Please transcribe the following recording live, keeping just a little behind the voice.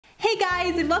Hey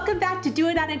guys, and welcome back to Do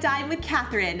It on a Dime with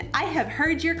Kathryn. I have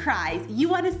heard your cries. You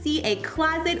want to see a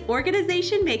closet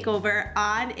organization makeover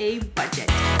on a budget.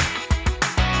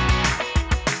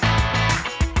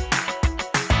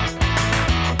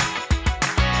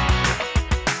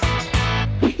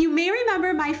 You may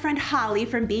remember my friend Hollie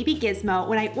from Baby Gizmo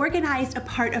when I organized a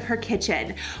part of her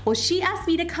kitchen. Well, she asked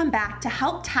me to come back to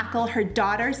help tackle her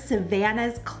daughter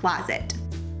Savannah's closet.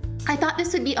 I thought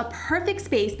this would be a perfect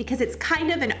space because it's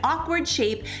kind of an awkward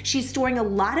shape. She's storing a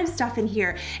lot of stuff in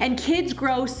here, and kids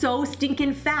grow so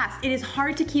stinking fast. It is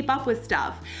hard to keep up with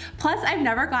stuff. Plus, I've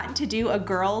never gotten to do a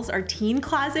girls or teen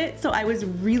closet, so I was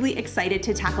really excited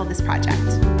to tackle this project.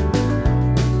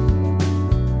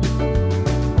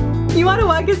 You want to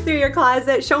walk us through your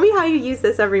closet? Show me how you use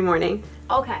this every morning.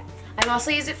 Okay. I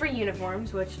mostly use it for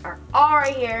uniforms, which are all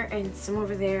right here, and some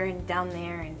over there, and down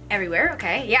there, and everywhere,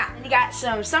 okay? Yeah. And you got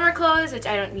some summer clothes, which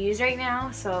I don't use right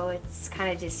now, so it's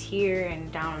kind of just here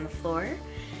and down on the floor.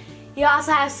 You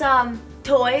also have some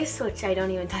toys, which I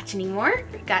don't even touch anymore.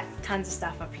 Got tons of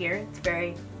stuff up here. It's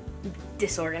very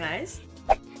disorganized.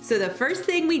 So the first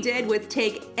thing we did was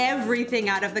take everything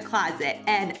out of the closet,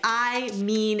 and I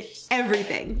mean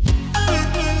everything.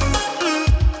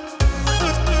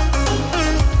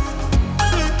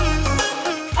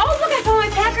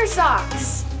 Packer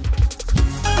socks.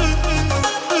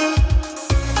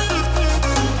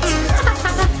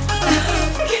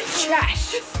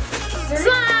 Trash.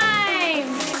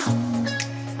 Slime.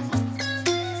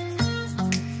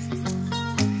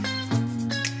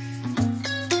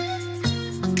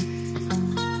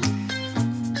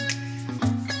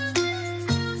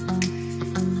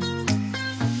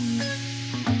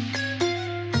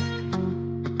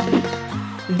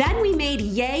 Then we made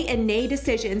yay and nay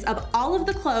decisions of all of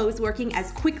the clothes working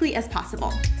as quickly as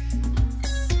possible.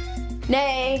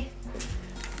 Nay.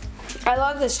 I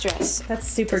love this dress. That's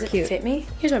super Does cute. It fit me?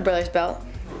 Here's my brother's belt.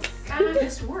 I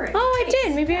just wore it. Oh, I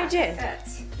did. Maybe I did.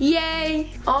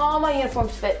 Yay. All my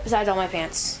uniforms fit besides all my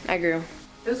pants. I grew.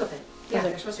 Those will fit. Yeah,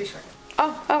 they're supposed to be short.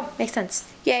 Oh, makes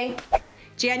sense. Yay.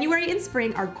 January and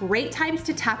spring are great times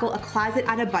to tackle a closet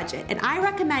on a budget, and I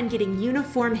recommend getting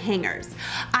uniform hangers.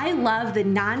 I love the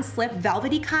non-slip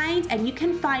velvety kind, and you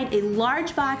can find a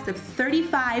large box of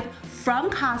 35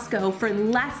 from Costco for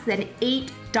less than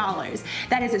 $8.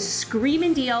 That is a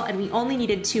screaming deal, and we only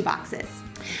needed 2 boxes.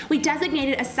 We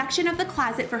designated a section of the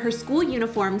closet for her school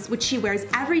uniforms, which she wears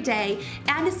every day,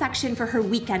 and a section for her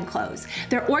weekend clothes.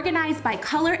 They're organized by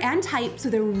color and type, so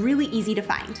they're really easy to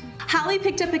find. Hollie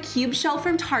picked up a cube shelf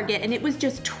from Target, and it was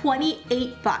just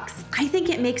 28 bucks. I think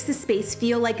it makes the space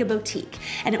feel like a boutique,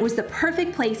 and it was the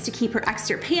perfect place to keep her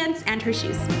extra pants and her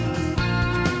shoes.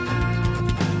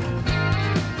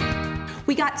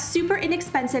 We got super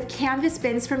inexpensive canvas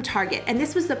bins from Target, and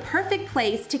this was the perfect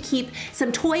place to keep some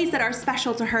toys that are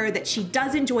special to her that she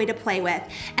does enjoy to play with.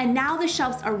 And now the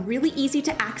shelves are really easy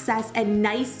to access and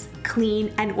nice,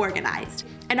 clean, and organized.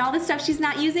 And all the stuff she's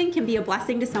not using can be a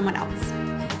blessing to someone else.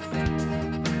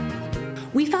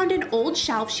 We found an old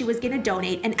shelf she was gonna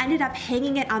donate and ended up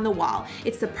hanging it on the wall.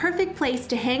 It's the perfect place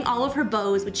to hang all of her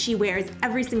bows, which she wears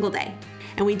every single day.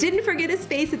 And we didn't forget a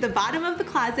space at the bottom of the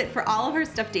closet for all of her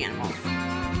stuffed animals.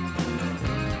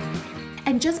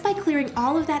 And just by clearing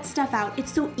all of that stuff out,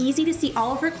 it's so easy to see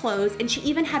all of her clothes, and she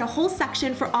even had a whole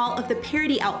section for all of the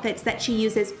parody outfits that she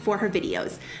uses for her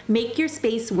videos. Make your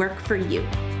space work for you.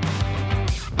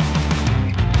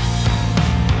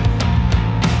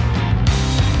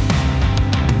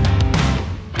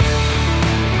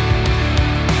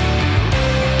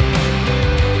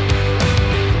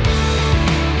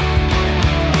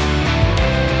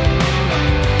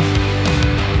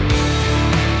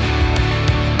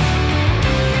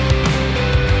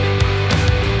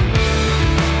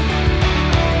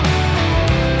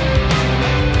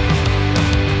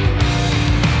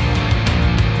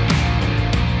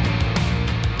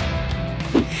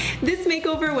 This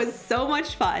makeover was so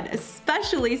much fun,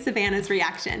 especially Savannah's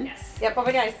reaction. Yes. Yep,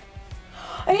 open your eyes.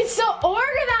 It's so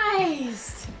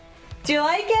organized. Do you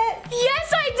like it?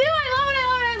 Yes, I do.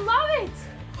 I love it.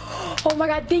 Oh my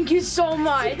God, thank you so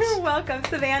much. You're welcome,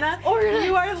 Savannah. Organized.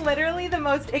 You are literally the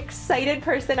most excited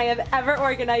person I have ever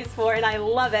organized for, and I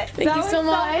love it. Thank you so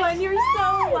much. Fun. You're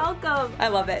so welcome. I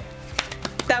love it.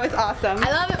 That was awesome.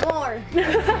 I love it more.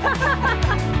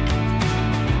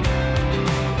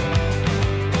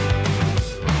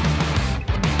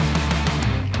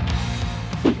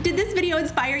 Did this video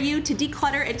inspire you to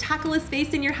declutter and tackle a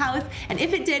space in your house? And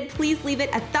if it did, please leave it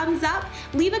a thumbs up,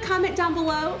 leave a comment down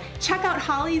below, check out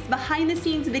Hollie's behind the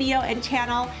scenes video and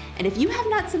channel. And if you have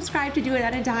not subscribed to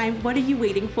Doitonadime, what are you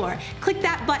waiting for? Click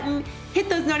that button, hit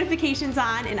those notifications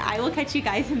on, and I will catch you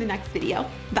guys in the next video.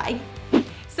 Bye.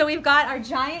 So we've got our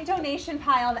giant donation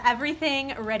pile of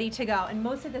everything ready to go, and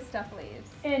most of this stuff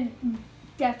leaves. And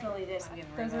definitely this.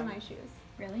 Those are my shoes.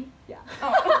 Really? Yeah.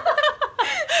 Oh.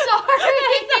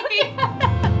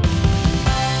 Sorry.